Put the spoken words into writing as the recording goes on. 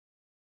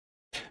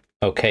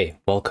Okay,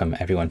 welcome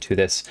everyone to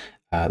this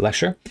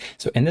lecture.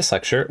 So in this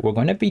lecture, we're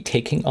going to be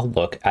taking a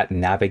look at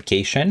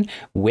navigation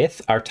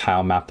with our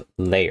tile map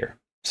layer.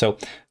 So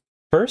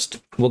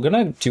first, we're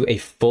going to do a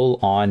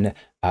full-on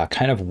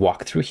kind of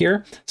walkthrough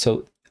here.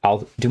 So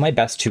I'll do my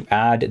best to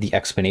add the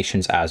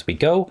explanations as we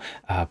go,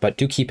 but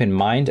do keep in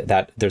mind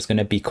that there's going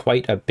to be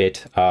quite a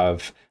bit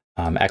of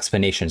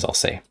explanations, I'll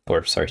say,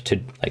 or sorry,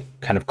 to like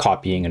kind of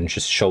copying and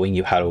just showing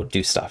you how to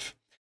do stuff.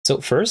 So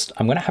first,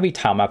 I'm going to have a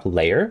tile map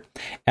layer.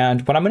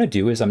 And what I'm going to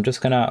do is I'm going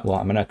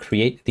to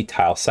create the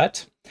tile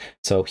set.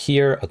 So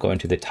here I'll go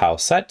into the tile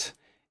set,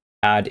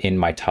 add in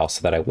my tile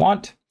set that I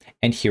want,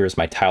 and here is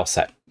my tile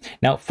set.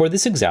 Now for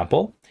this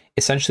example,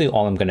 essentially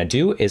all I'm going to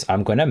do is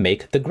I'm going to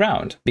make the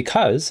ground,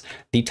 because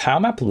the tile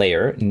map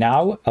layer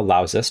now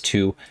allows us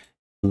to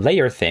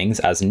layer things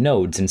as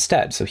nodes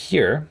instead. So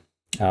here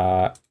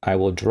I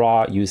will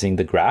draw using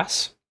the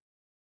grass.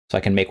 So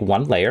I can make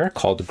one layer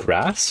called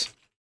grass.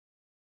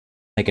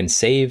 I can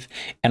save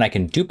and I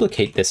can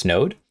duplicate this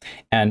node,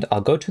 and I'll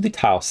go to the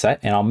tile set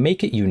and I'll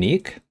make it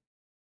unique,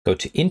 go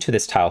to into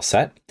this tile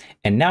set,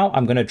 and now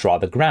I'm going to draw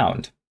the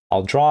ground.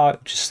 I'll draw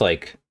just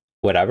like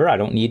whatever. I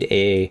don't need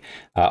a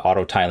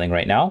auto tiling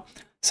right now,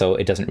 so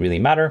it doesn't really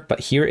matter,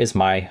 but here is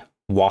my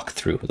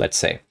walkthrough, let's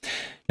say.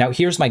 Now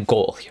here's my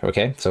goal here,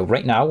 okay? So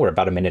right now we're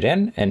about a minute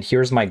in, and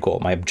here's my goal,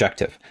 my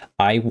objective.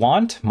 I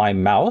want my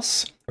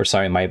mouse, or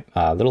sorry, my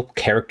little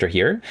character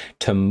here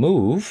to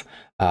move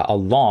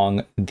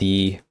along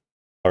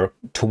or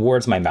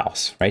towards my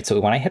mouse, right? So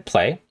when I hit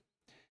play,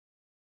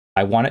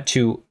 I want it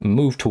to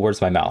move towards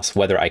my mouse,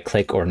 whether I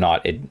click or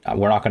not.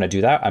 We're not going to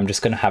do that. I'm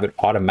just going to have it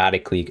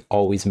automatically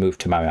always move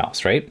to my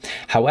mouse, right?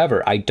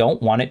 However, I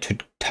don't want it to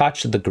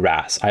touch the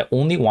grass. I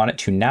only want it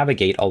to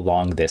navigate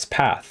along this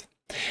path.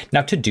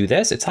 Now to do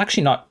this, it's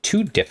actually not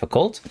too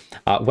difficult.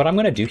 What I'm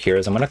going to do here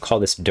is I'm going to call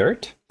this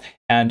dirt.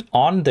 And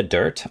on the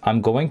dirt, I'm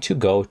going to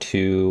go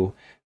to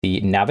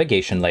the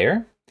navigation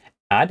layer,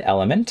 add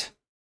element,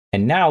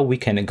 and now we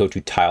can go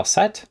to tile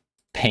set,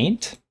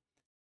 paint,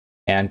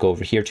 and go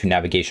over here to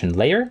navigation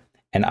layer,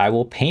 and I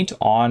will paint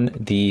on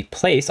the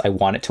place I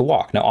want it to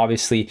walk. Now,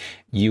 obviously,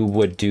 you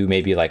would do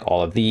maybe like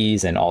all of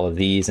these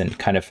and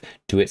kind of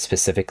do it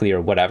specifically or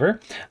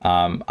whatever.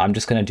 I'm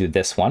just going to do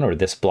this one or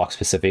this block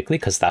specifically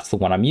because that's the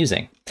one I'm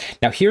using.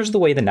 Now, here's the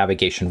way the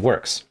navigation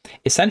works.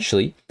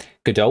 Essentially,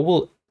 Godot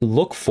will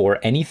look for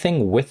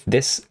anything with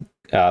this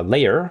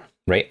layer,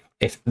 right?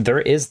 If there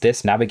is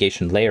this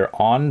navigation layer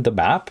on the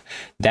map,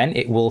 then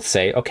it will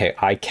say, okay,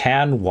 I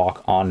can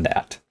walk on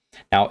that.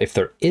 Now, if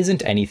there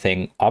isn't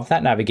anything of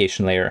that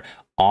navigation layer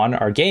on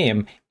our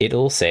game,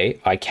 it'll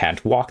say, I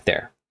can't walk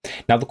there.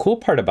 Now, the cool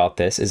part about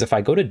this is if I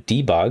go to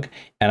debug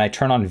and I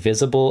turn on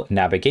visible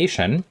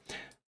navigation,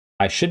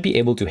 I should be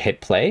able to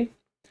hit play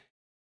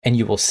and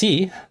you will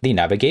see the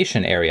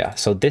navigation area.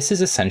 So this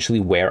is essentially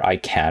where I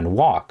can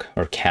walk,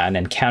 or can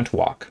and can't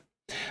walk.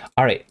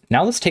 All right,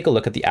 now let's take a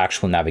look at the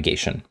actual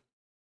navigation.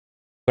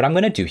 What I'm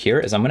going to do here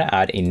is I'm going to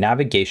add a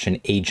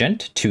navigation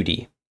agent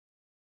 2D.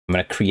 I'm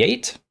going to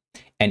create,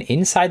 and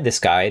inside this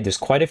guy, there's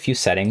quite a few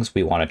settings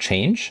we want to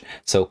change.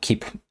 So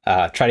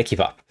try to keep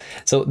up.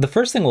 So the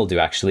first thing we'll do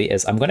actually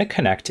is I'm going to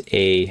connect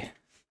a,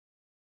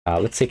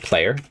 let's say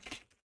player,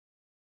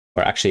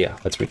 or actually,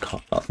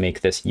 I'll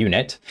make this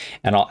unit,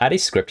 and I'll add a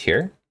script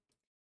here,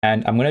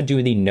 and I'm going to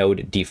do the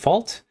node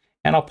default,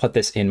 and I'll put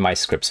this in my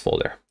scripts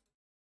folder.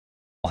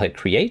 I'll hit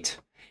create,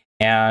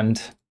 and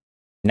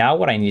now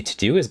what I need to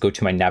do is go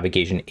to my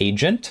navigation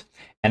agent,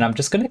 and I'm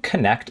just going to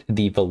connect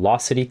the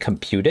velocity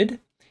computed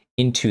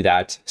into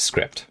that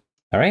script.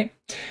 All right.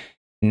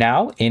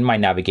 Now in my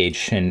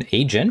navigation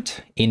agent,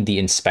 in the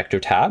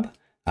inspector tab,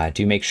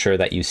 do make sure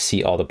that you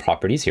see all the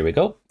properties. Here we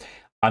go.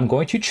 I'm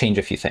going to change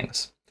a few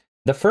things.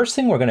 The first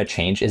thing we're going to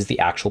change is the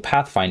actual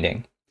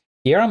pathfinding.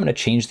 Here I'm going to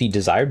change the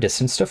desired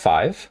distance to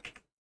 5,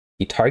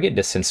 the target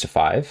distance to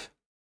 5,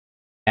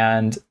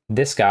 and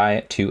this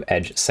guy to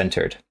edge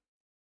centered.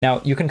 Now,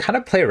 you can kind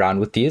of play around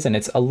with these, and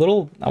it's a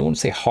little, I won't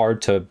say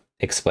hard to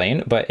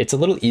explain, but it's a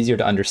little easier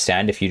to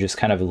understand if you just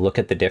kind of look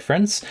at the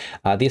difference.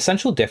 The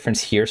essential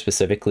difference here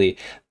specifically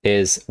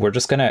is we're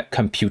just going to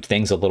compute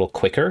things a little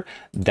quicker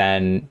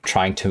than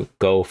trying to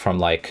go from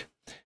like,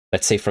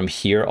 let's say from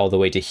here all the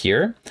way to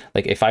here.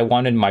 Like if I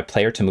wanted my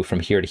player to move from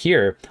here to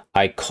here,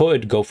 I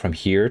could go from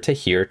here to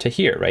here to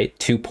here, right?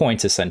 2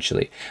 points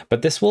essentially.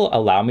 But this will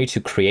allow me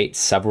to create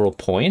several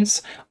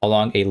points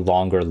along a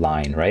longer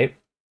line, right?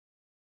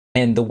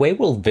 And the way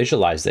we'll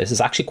visualize this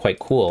is actually quite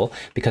cool,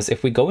 because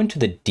if we go into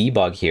the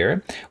debug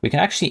here, we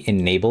can actually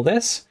enable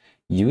this,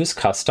 use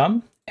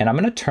custom, and I'm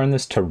going to turn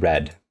this to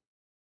red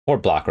or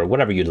black or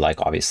whatever you'd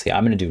like. Obviously,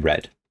 I'm going to do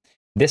red.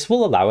 This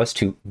will allow us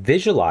to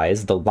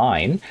visualize the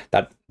line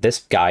that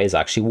this guy is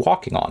actually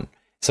walking on.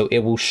 So it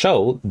will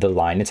show the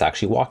line it's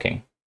actually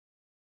walking.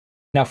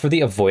 Now for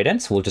the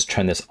avoidance, we'll just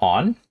turn this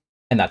on,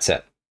 and that's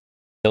it.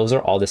 Those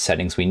are all the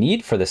settings we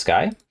need for this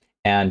guy.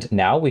 And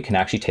now we can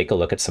actually take a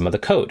look at some of the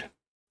code.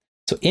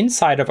 So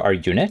inside of our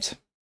unit,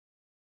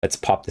 let's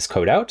pop this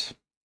code out.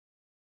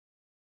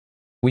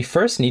 We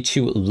first need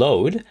to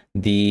load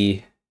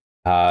the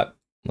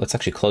let's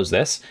actually close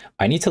this.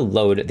 I need to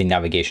load the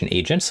navigation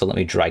agent. So let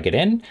me drag it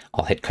in.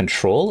 I'll hit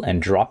Control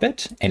and drop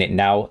it, and it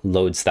now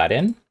loads that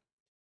in.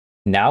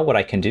 Now what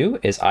I can do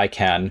is I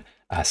can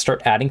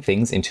start adding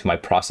things into my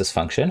process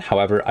function.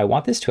 However, I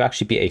want this to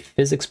actually be a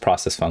physics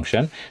process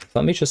function. So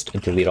let me just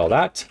delete all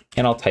that,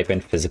 and I'll type in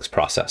physics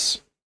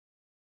process.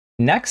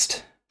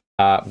 Next,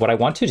 what I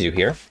want to do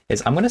here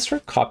is I'm going to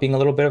start copying a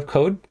little bit of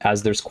code,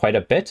 as there's quite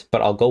a bit,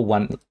 but I'll go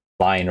one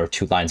line or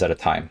two lines at a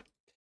time.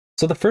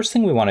 So the first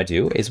thing we want to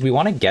do is we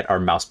want to get our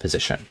mouse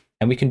position.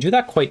 And we can do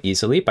that quite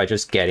easily by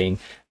just getting,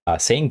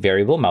 saying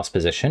variable mouse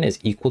position is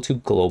equal to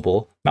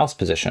global mouse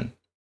position.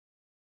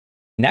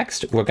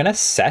 Next, we're going to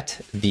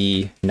set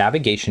the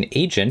navigation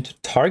agent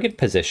target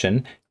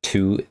position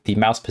to the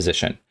mouse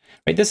position.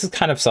 Right? This is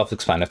kind of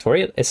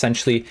self-explanatory. It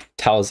essentially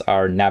tells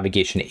our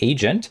navigation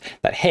agent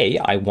that, hey,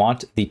 I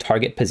want the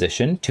target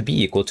position to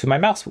be equal to my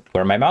mouse,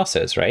 where my mouse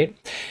is, right?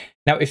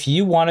 Now, if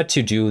you wanted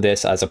to do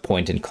this as a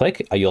point and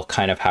click, you'll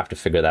kind of have to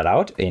figure that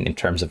out in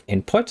terms of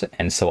input.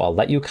 And so I'll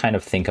let you kind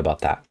of think about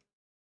that.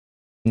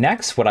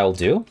 Next, what I'll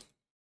do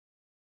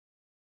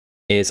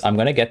is I'm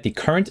going to get the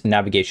current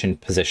navigation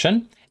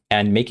position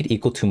and make it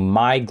equal to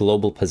my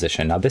global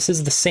position. Now, this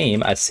is the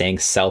same as saying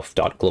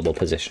self.global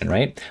position,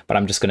 right? But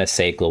I'm just going to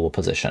say global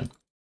position.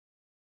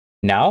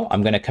 Now,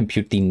 I'm going to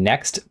compute the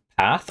next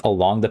path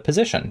along the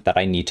position that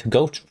I need to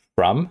go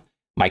from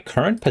my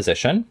current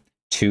position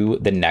to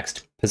the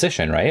next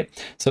position, right?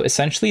 So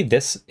essentially,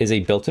 this is a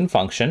built-in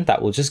function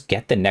that will just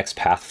get the next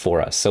path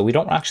for us. So we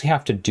don't actually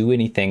have to do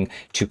anything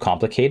too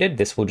complicated.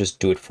 This will just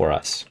do it for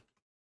us.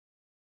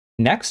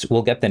 Next,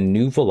 we'll get the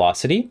new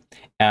velocity,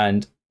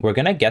 and we're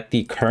going to get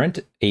the current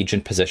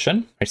agent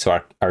position, right?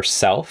 So our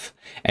self,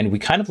 and we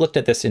kind of looked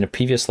at this in a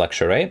previous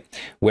lecture, right?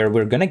 Where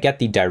we're going to get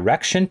the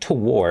direction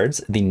towards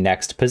the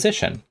next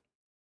position.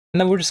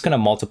 And then we're just going to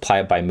multiply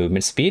it by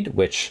movement speed,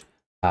 which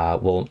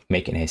we'll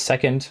make in a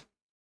second.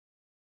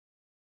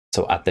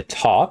 So at the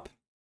top,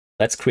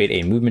 let's create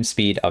a movement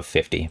speed of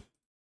 50,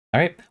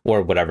 all right?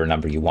 Or whatever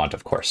number you want,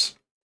 of course.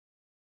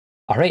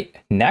 All right,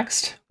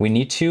 next, we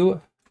need to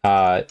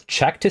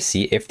check to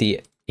see if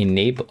the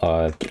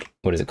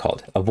what is it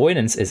called?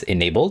 Avoidance is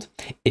enabled.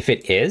 If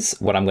it is,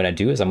 what I'm going to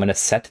do is I'm going to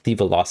set the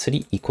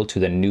velocity equal to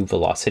the new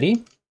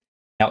velocity.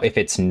 Now, if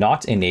it's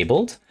not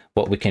enabled,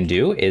 what we can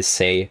do is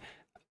say,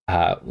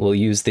 we'll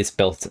use this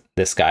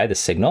guy, the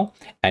signal,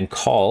 and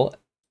call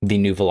the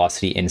new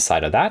velocity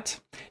inside of that.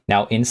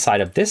 Now,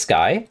 inside of this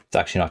guy, it's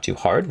actually not too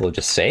hard. We'll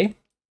just say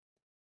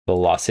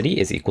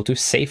velocity is equal to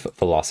safe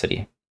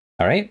velocity.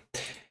 All right.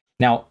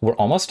 Now, we're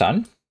almost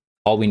done.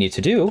 All we need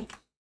to do to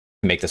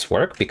make this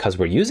work, because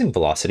we're using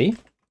velocity,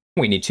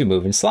 we need to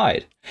move and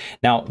slide.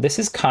 Now, this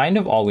is kind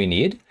of all we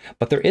need,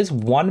 but there is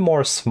one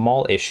more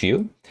small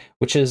issue,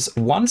 which is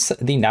once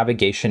the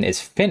navigation is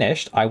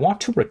finished, I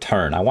want to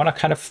return. I want to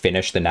kind of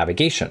finish the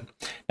navigation.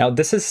 Now,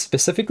 this is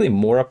specifically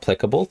more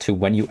applicable to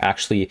when you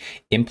actually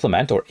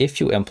implement, or if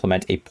you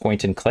implement a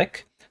point and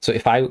click. So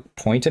if I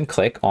point and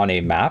click on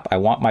a map, I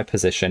want my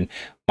position,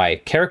 my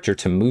character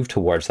to move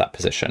towards that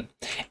position.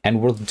 And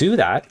we'll do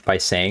that by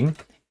saying,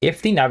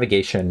 if the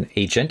navigation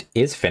agent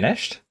is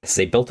finished, this is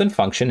a built-in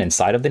function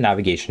inside of the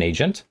navigation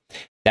agent,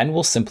 then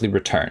we'll simply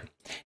return.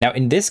 Now,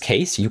 in this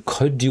case, you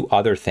could do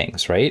other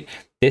things, right?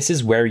 This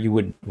is where you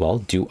would, well,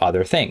 do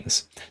other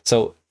things.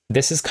 So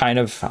this is kind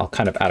of, I'll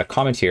kind of add a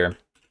comment here.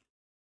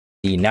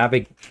 The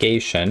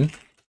navigation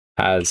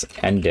has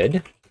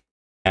ended,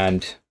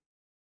 and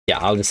yeah,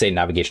 I'll just say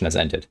navigation has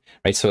ended,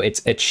 right? So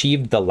it's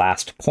achieved the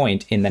last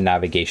point in the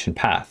navigation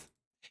path.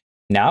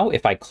 Now,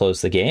 if I close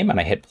the game and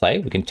I hit play,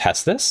 we can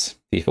test this,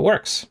 see if it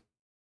works.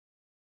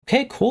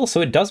 Okay, cool.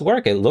 So it does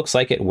work. It looks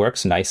like it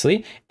works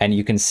nicely. And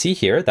you can see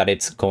here that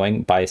it's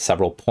going by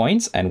several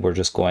points, and we're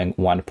just going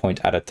 1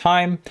 point at a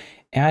time.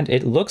 And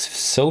it looks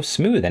so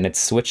smooth, and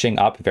it's switching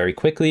up very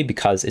quickly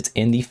because it's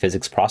in the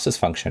physics process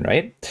function,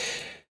 right?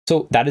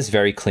 So that is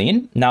very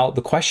clean. Now,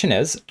 the question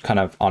is kind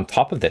of on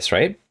top of this,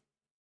 right?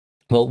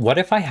 Well, what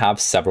if I have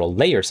several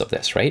layers of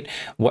this, right?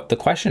 What the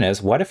question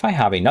is, what if I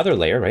have another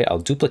layer, right? I'll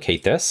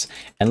duplicate this.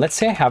 And let's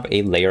say I have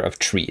a layer of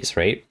trees,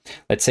 right?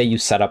 Let's say you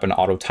set up an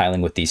auto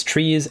tiling with these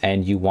trees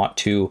and you want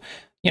to,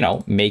 you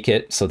know, make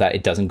it so that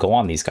it doesn't go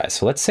on these guys.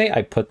 So let's say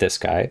I put this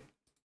guy,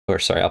 or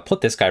sorry, I'll put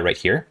this guy right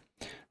here,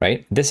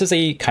 right? This is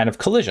a kind of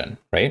collision,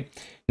 right?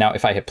 Now,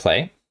 if I hit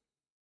play,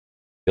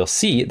 you'll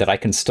see that I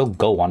can still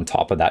go on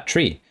top of that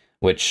tree,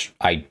 which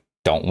I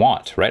don't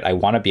want, right? I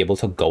want to be able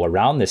to go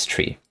around this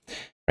tree.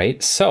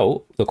 Right?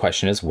 So the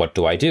question is, what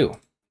do I do?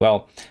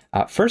 Well,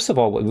 first of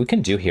all, what we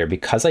can do here,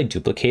 because I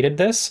duplicated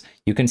this,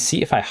 you can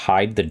see if I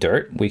hide the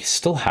dirt, we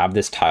still have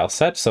this tile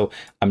set. So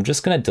I'm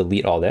just going to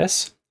delete all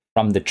this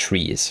from the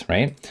trees,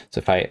 right? So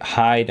if I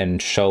hide and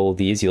show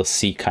these, you'll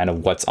see kind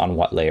of what's on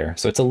what layer.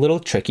 So it's a little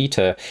tricky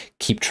to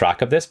keep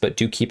track of this, but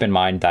do keep in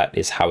mind that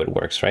is how it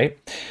works, right?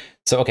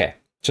 So, okay,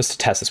 just to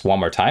test this one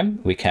more time,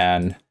 we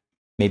can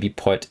maybe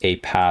put a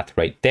path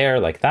right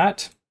there like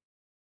that.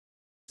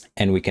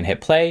 And we can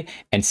hit play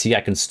and see I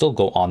can still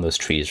go on those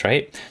trees,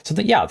 right? So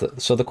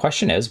so the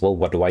question is, well,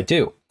 what do I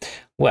do?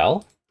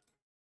 Well,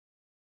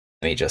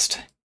 Let me just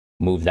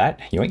move that.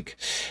 Yoink.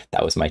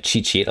 That was my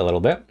cheat sheet a little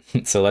bit.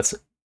 So let's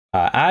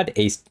add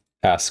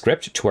a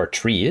script to our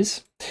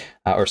trees.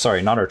 Or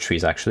sorry, not our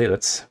trees, actually.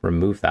 Let's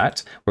remove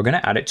that. We're going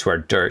to add it to our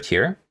dirt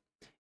here.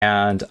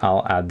 And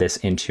I'll add this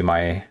into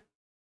my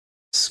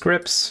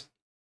scripts,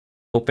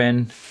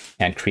 open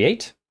and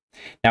create.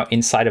 Now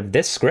inside of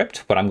this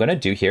script, what I'm going to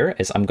do here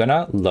is I'm going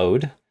to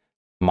load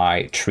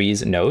my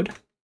trees node,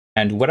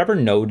 and whatever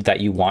node that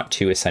you want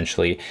to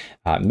essentially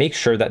make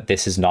sure that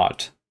this is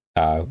not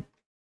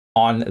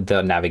on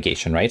the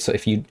navigation, right? So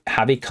if you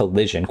have a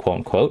collision, quote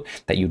unquote,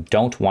 that you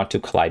don't want to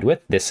collide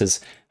with, this is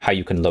how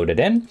you can load it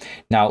in.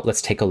 Now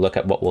let's take a look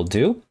at what we'll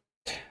do.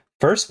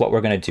 First, what we're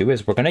going to do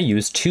is we're going to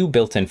use two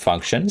built-in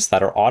functions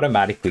that are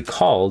automatically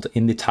called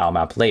in the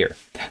TileMapLayer.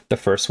 The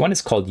first one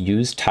is called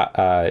use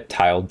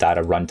tile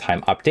data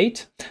runtime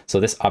update. So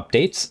this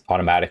updates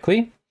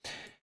automatically.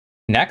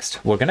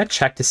 Next, we're going to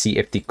check to see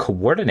if the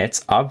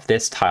coordinates of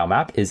this tile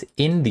map is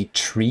in the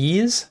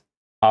trees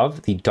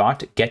of the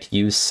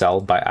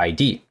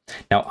 .getUseCellById.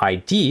 Now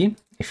ID,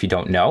 if you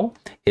don't know,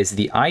 is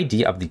the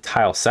ID of the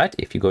tile set.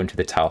 If you go into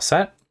the tile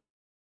set,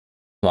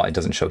 well, it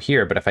doesn't show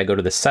here, but if I go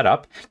to the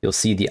setup, you'll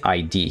see the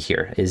ID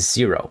here is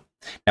 0.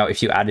 Now,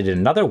 if you added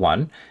another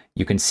one,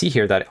 you can see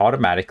here that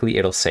automatically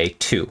it'll say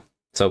 2.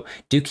 So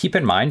do keep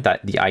in mind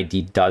that the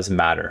ID does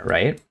matter,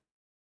 right?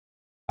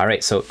 All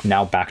right, so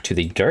now back to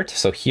the dirt.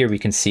 So here we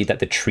can see that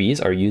the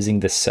trees are using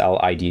the cell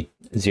ID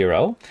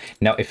 0.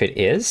 Now, if it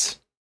is,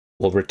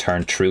 we'll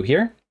return true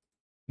here.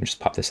 Let me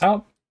just pop this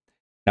out.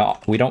 Now,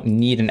 we don't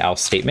need an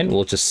else statement.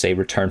 We'll just say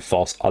return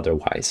false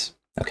otherwise,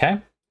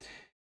 okay?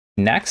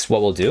 Next,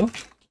 what we'll do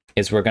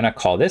is we're going to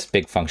call this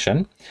big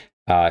function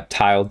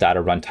tile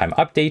data runtime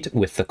update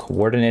with the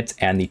coordinates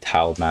and the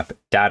tile map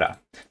data,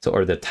 so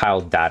or the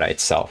tile data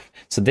itself.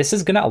 So this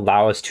is going to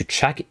allow us to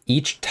check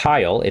each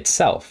tile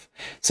itself.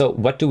 So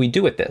what do we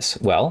do with this?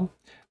 Well,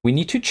 we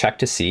need to check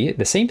to see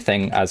the same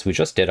thing as we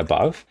just did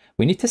above.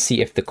 We need to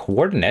see if the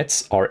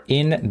coordinates are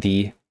in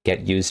the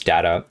get used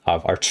data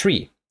of our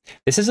tree.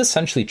 This is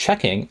essentially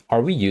checking,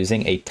 are we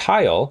using a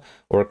tile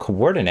or a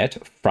coordinate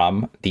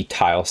from the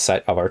tile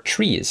set of our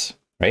trees,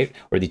 right?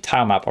 Or the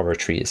tile map of our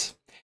trees.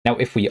 Now,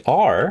 if we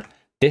are,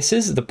 this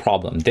is the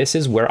problem. This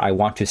is where I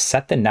want to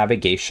set the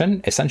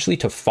navigation essentially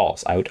to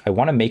false. I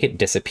want to make it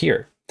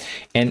disappear.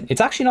 And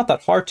it's actually not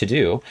that hard to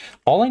do.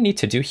 All I need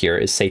to do here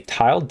is say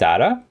tile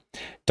data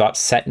dot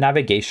set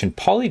navigation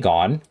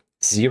polygon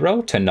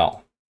 0 to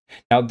null.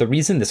 Now, the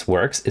reason this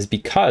works is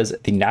because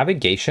the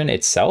navigation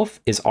itself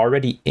is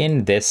already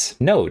in this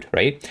node,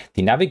 right?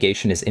 The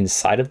navigation is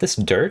inside of this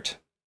dirt.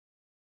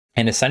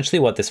 And essentially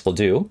what this will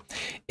do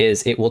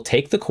is it will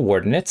take the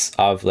coordinates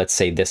of, let's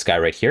say, this guy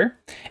right here,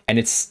 and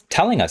it's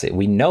telling us it.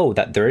 We know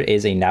that there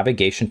is a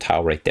navigation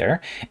tile right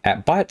there,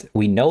 but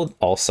we know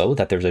also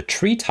that there's a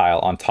tree tile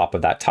on top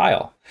of that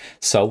tile.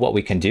 So what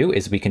we can do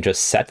is we can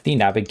just set the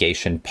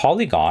navigation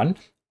polygon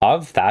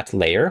of that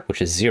layer, which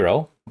is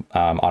 0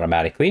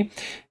 automatically,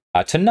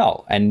 to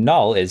null, and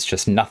null is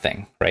just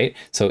nothing, right?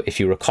 So if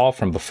you recall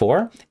from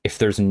before, if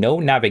there's no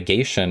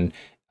navigation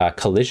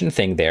collision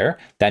thing there,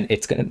 then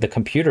the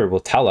computer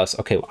will tell us,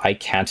 okay, I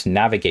can't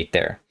navigate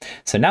there.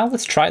 So now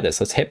let's try this.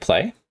 Let's hit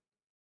play.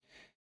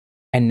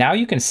 And now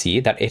you can see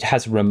that it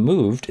has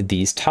removed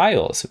these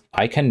tiles.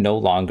 I can no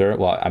longer,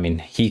 well, I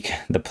mean,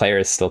 the player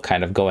is still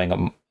kind of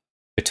going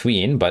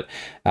between, but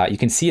you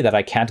can see that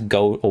I can't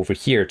go over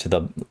here to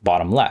the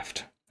bottom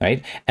left,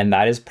 right? And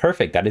that is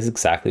perfect. That is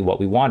exactly what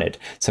we wanted.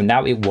 So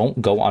now it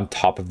won't go on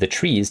top of the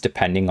trees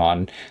depending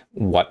on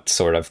what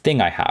sort of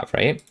thing I have,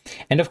 right?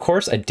 And of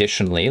course,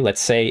 additionally, let's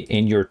say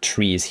in your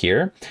trees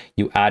here,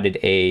 you added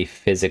a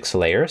physics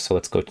layer. So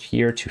let's go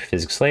here to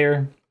physics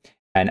layer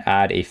and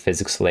add a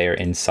physics layer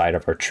inside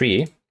of our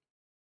tree.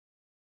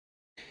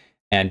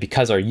 And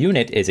because our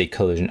unit is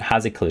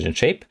has a collision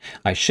shape,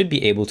 I should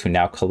be able to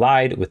now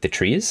collide with the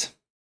trees.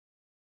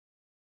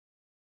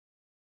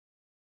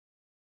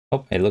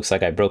 Oh, it looks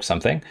like I broke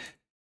something.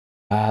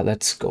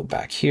 Let's go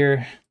back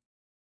here.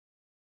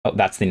 Oh,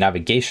 that's the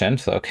navigation.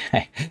 So,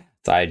 okay.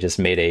 So I just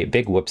made a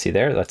big whoopsie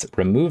there. Let's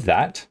remove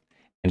that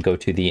and go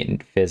to the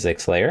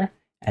physics layer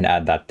and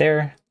add that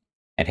there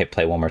and hit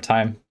play one more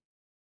time.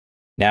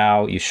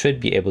 Now you should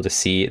be able to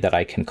see that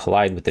I can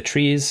collide with the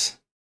trees,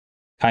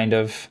 kind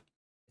of.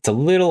 It's a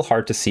little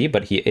hard to see,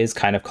 but he is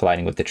kind of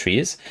colliding with the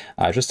trees.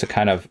 Just to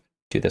kind of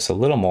do this a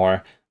little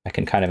more, I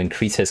can kind of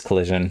increase his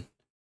collision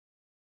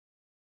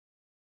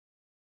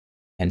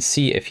and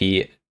see if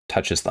he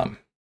touches them.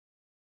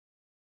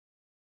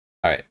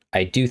 All right,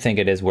 I do think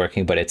it is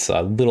working, but it's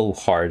a little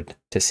hard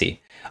to see.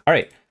 All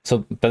right,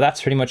 but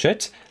that's pretty much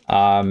it.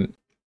 Yeah,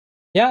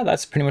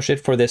 that's pretty much it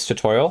for this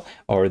tutorial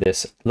or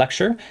this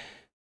lecture.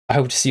 I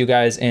hope to see you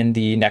guys in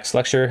the next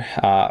lecture.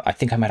 I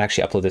think I might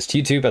actually upload this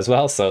to YouTube as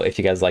well. So if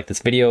you guys like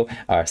this video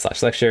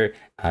 / lecture,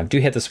 do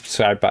hit the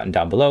subscribe button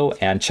down below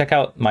and check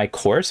out my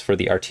course for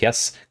the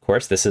RTS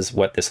course. This is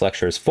what this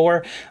lecture is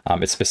for.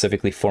 It's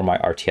specifically for my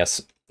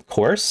RTS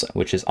course,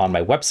 which is on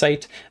my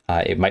website.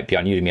 It might be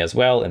on Udemy as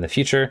well in the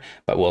future,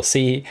 but we'll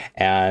see.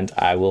 And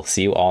I will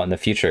see you all in the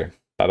future.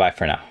 Bye-bye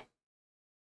for now.